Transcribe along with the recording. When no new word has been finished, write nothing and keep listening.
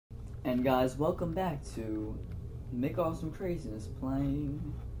And guys, welcome back to McAwesomeCrazyness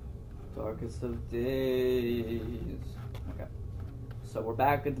playing Darkest of Days. Okay, so we're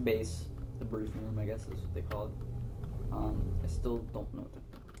back at the base, the briefing room, I guess is what they call it. I still don't know what that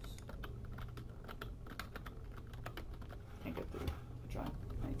is. Can't get through. Trying.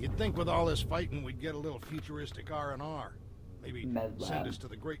 You'd think with all this fighting we'd get a little futuristic R&R. Maybe send us to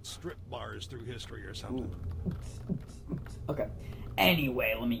the great strip bars through history or something. Oops. Okay.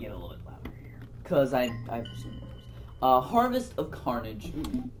 Anyway, let me get a little bit louder here, because I've seen more. Harvest of Carnage.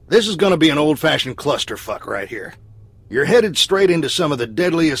 This is going to be an old-fashioned clusterfuck right here. You're headed straight into some of the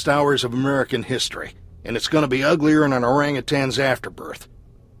deadliest hours of American history, and it's going to be uglier than an orangutan's afterbirth.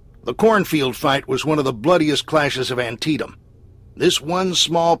 The cornfield fight was one of the bloodiest clashes of Antietam. This one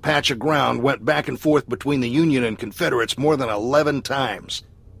small patch of ground went back and forth between the Union and Confederates more than 11 times.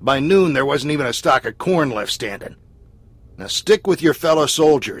 By noon, there wasn't even a stalk of corn left standing. Now stick with your fellow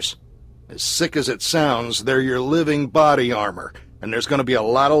soldiers. As sick as it sounds, they're your living body armor, and there's going to be a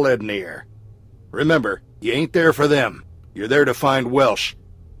lot of lead in the air. Remember, you ain't there for them. You're there to find Welsh.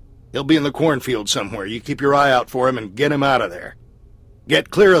 He'll be in the cornfield somewhere. You keep your eye out for him and get him out of there.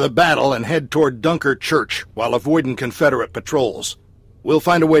 Get clear of the battle and head toward Dunker Church while avoiding Confederate patrols. We'll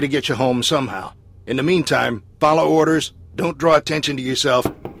find a way to get you home somehow. In the meantime, follow orders, don't draw attention to yourself,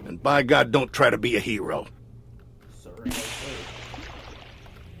 and by God, don't try to be a hero. Sir,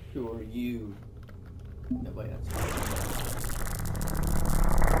 who are you? Nobody else.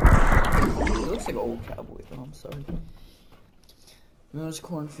 It looks like an old cowboy, though. I'm sorry. Miller's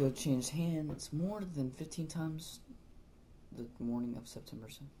cornfield changed hands more than 15 times the morning of September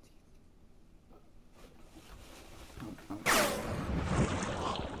 17th.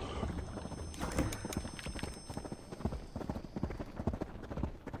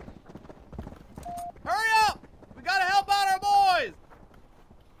 Hurry up! We gotta help out our boys!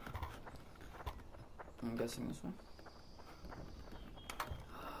 I'm guessing this way.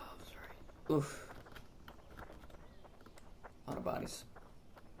 Oh, sorry. Oof. A lot of bodies.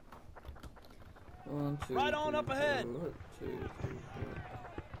 1, 2, Right on 3, up ahead. 4, 2, 3, 4.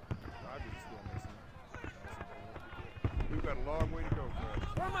 We've got a long way to go, Fred.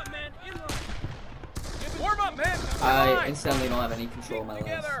 Warm up, man! Warm up, man! I instantly don't have any control of my legs.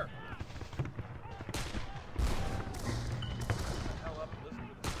 Together!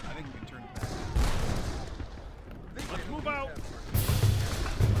 I think we can turn it back. Let's move out.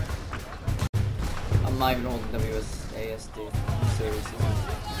 I'm not even holding WSASD. Seriously.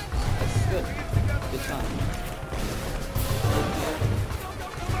 That's good. Good time.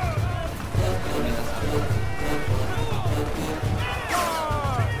 I mean, that's good.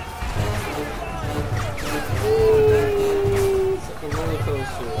 It's like a roller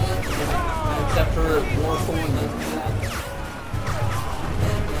coaster. Except for more corn than that.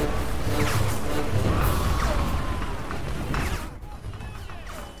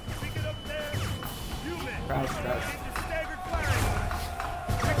 Crouch.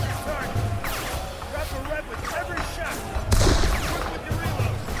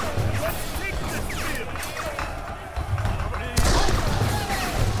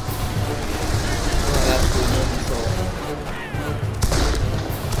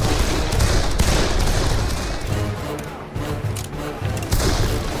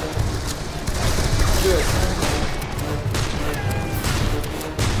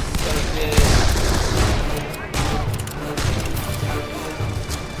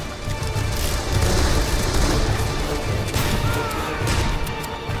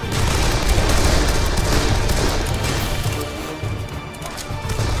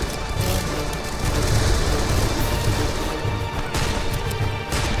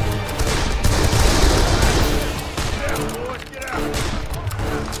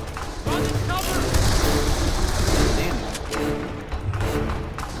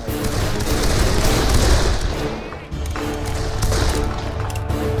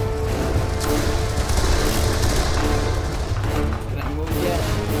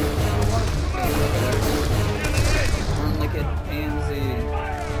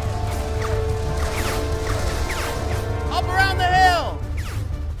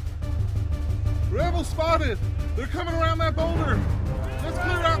 Spotted! They're coming around that boulder! Let's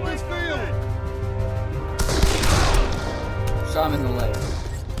clear out this field! Shot him in the leg.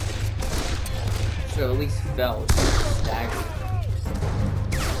 Should at least fell. Staggered.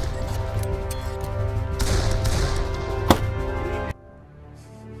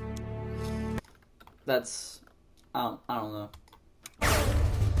 That's... I don't know.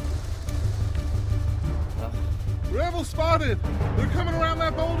 Rebels spotted! They're coming around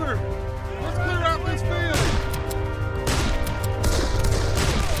that boulder! Let's clear out this field!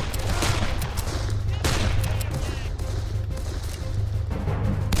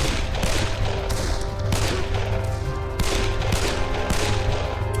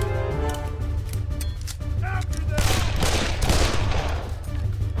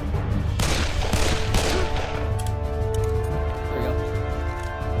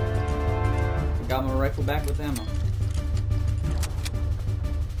 rifle back with ammo.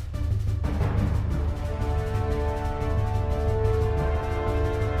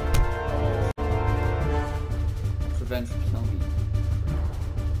 Revenge will kill me.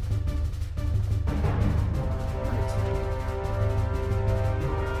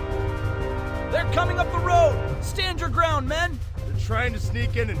 They're coming up the road! Stand your ground, men! They're trying to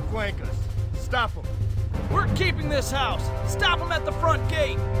sneak in and flank us. Stop them. We're keeping this house! Stop them at the front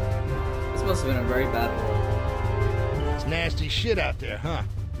gate! This must have been a very bad war. It's nasty shit out there, huh?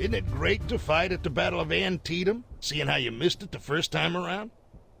 Isn't it great to fight at the Battle of Antietam, seeing how you missed it the first time around?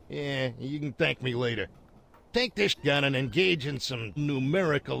 Yeah, you can thank me later. Take this gun and engage in some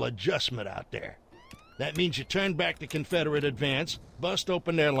numerical adjustment out there. That means you turn back the Confederate advance, bust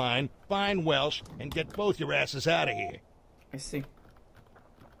open their line, find Welsh, and get both your asses out of here. I see.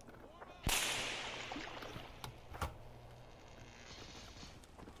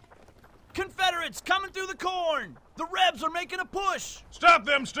 Confederates coming through the corn! The Rebs are making a push! Stop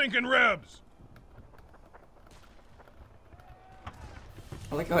them stinking Rebs!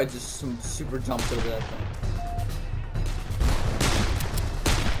 I like how I just super jumped over that thing.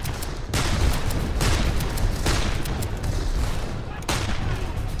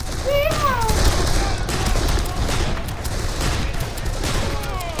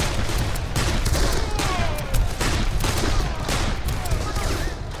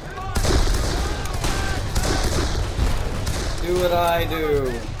 Do what I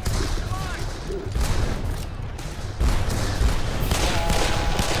do.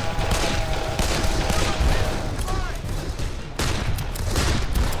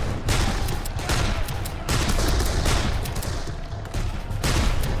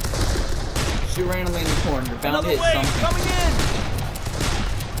 Shoot randomly in the corner. You're bound to hit something. Coming in!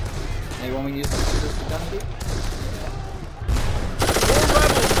 Hey, you want me to use the gun, dude?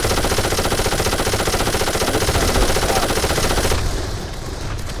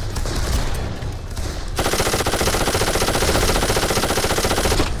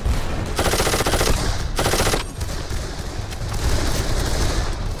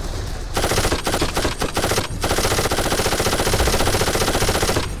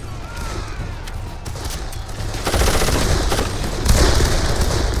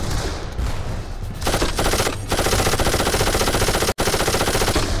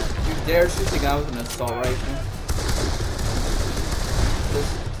 Dare shoot the guy with an assault rifle. This.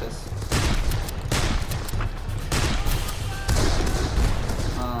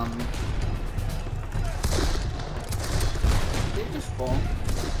 Did he just fall?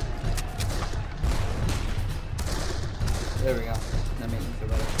 There we go. That made me feel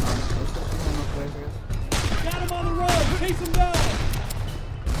better. There's still some more players, I guess. Got him on the road! Chase him down!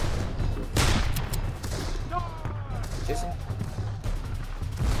 Jason?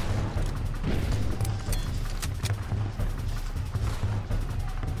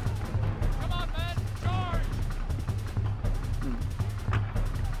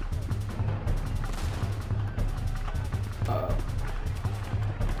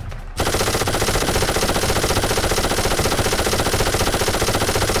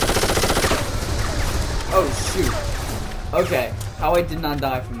 Oh shoot. Okay, how I did not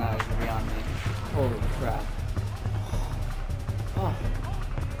die from that is beyond me. Holy crap. Oh,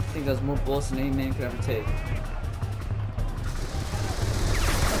 I think that's more bullets than any man could ever take. Okay,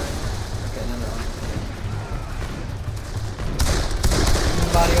 another one.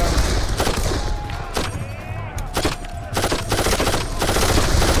 Body armor.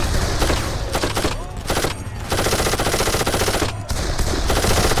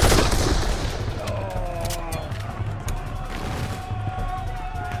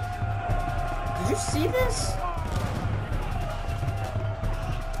 Did you see this?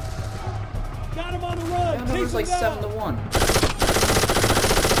 Got him on the road! That number's like 7-1.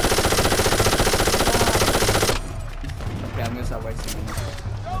 Okay, I'm gonna stop wasting ammo.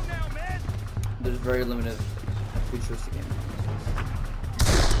 Go now, man! There's very limited futuristic ammo.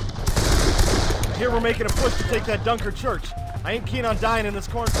 I hear we're making a push to take that Dunker Church. I ain't keen on dying in this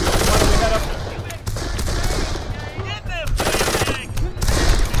cornfield. Why don't we head up there? Get them, thing!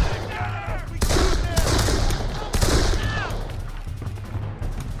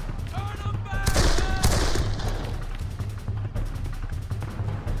 Turn them back!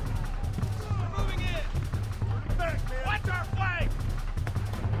 We're moving in! Back, man! Watch our flank!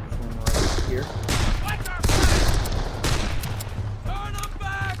 There's one right here. Watch our flank! Turn them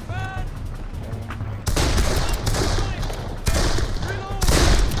back, man!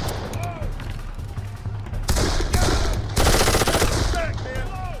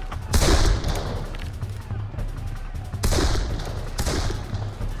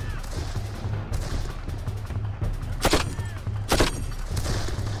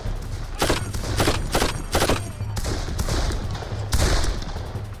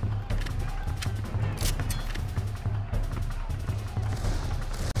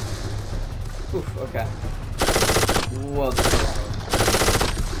 Oof, okay. Whoa, this is hard.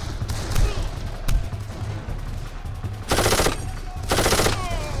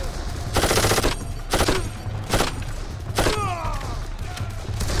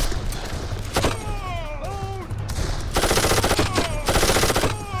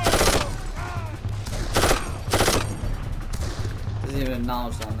 Doesn't even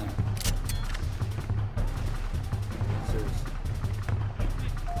acknowledge down there. Seriously.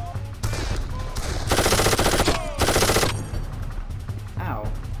 Ow.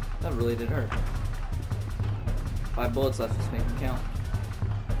 That really did hurt. 5 bullets left, just make them count.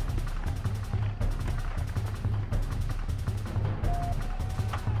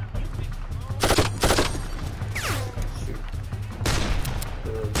 Shoot.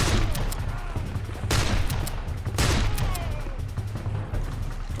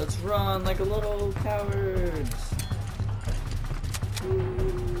 Let's run like a little cowards.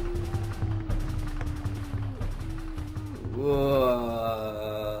 Whoa.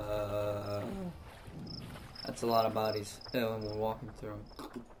 That's a lot of bodies. Oh, and we're walking through them.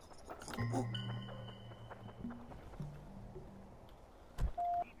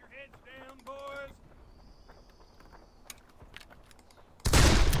 Keep your heads down, boys.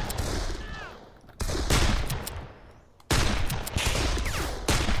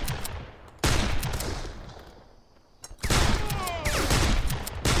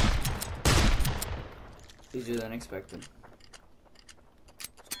 Easier than expected.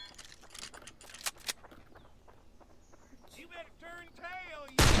 You better turn tail,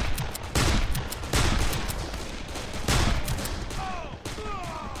 you.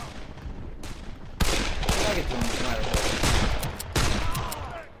 I'll get to him no matter what.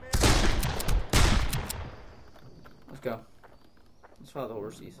 Let's go. Let's follow the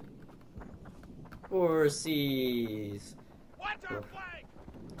horsies. Horsies! Watch our flank.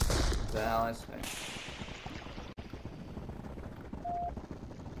 What the hell I say?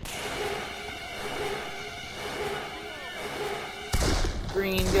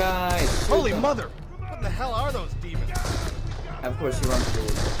 Green guys! shoot Holy them. mother! What in the hell are those demons? Of course he runs through.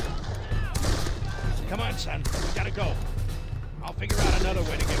 Come on, son. We gotta go. I'll figure out another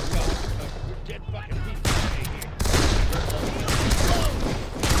way to get well. We're dead fucking people. Stay here.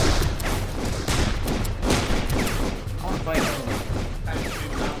 I want to fight him.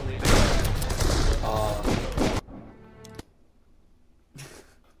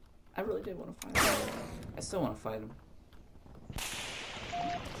 I really did want to fight him. I still want to fight him.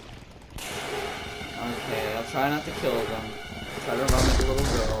 Okay, I'll try not to kill them. Try to run like a little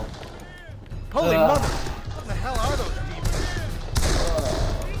girl. Holy mother! What the hell are those demons?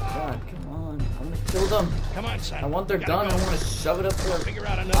 Oh, God, come on. I'm gonna kill them. Come on, son. I want their We gotta gun. go. I want to shove it up their Figure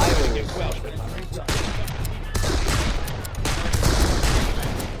out another way to get well.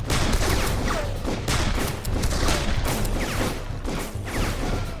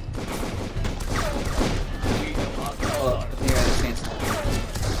 Oh, I think I had a chance now.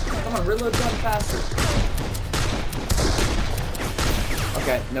 Come on, reload gun faster.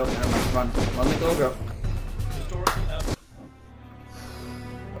 Okay, no, never mind. Run. Run like a little girl.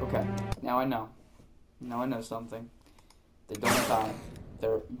 Okay, now I know. Now I know something. They don't die.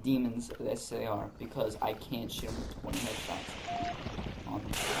 They're demons, yes they are, because I can't shoot them with 20 headshots on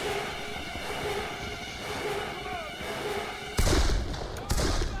them.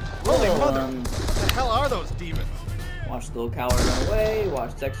 Holy mother! What the hell are those demons? Watch the little coward run away.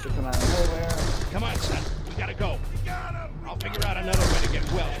 Watch Dexter come out of nowhere. Come on, son. We gotta go. I'll figure out another way to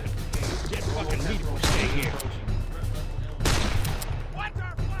get well. Dead fucking people. Stay here. Watch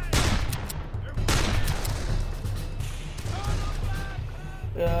our flank!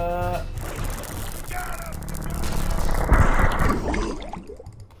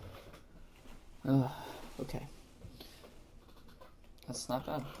 Okay. That's not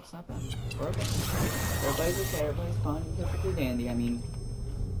bad. That's not bad. We're okay. Everybody's okay. Everybody's fine. Perfectly dandy. I mean,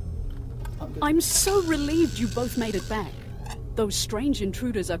 I'm so relieved you both made it back. Those strange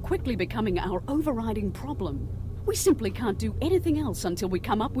intruders are quickly becoming our overriding problem. We simply can't do anything else until we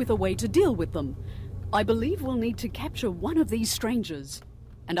come up with a way to deal with them. I believe we'll need to capture one of these strangers.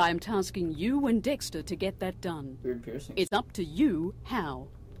 And I am tasking you and Dexter to get that done. weird piercing. It's up to you how.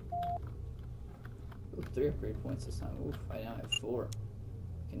 Ooh, 3 upgrade points this time. Oof, I now have 4.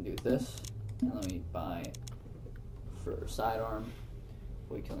 Can do this. And let me buy for sidearm.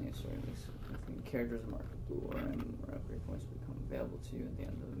 Avoid killing a certain characters marked with blue or more upgrade points become available to you at the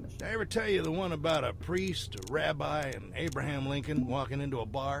end of the mission. Did I ever tell you the one about a priest, a rabbi, and Abraham Lincoln walking into a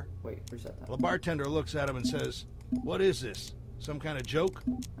bar? Wait, reset that. The bartender looks at him and says, "What is this? Some kind of joke?"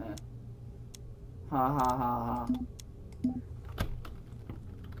 Ha ha ha ha.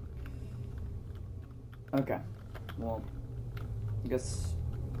 Okay. Well, I guess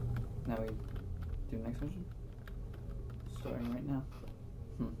now we do the next mission. Starting right now.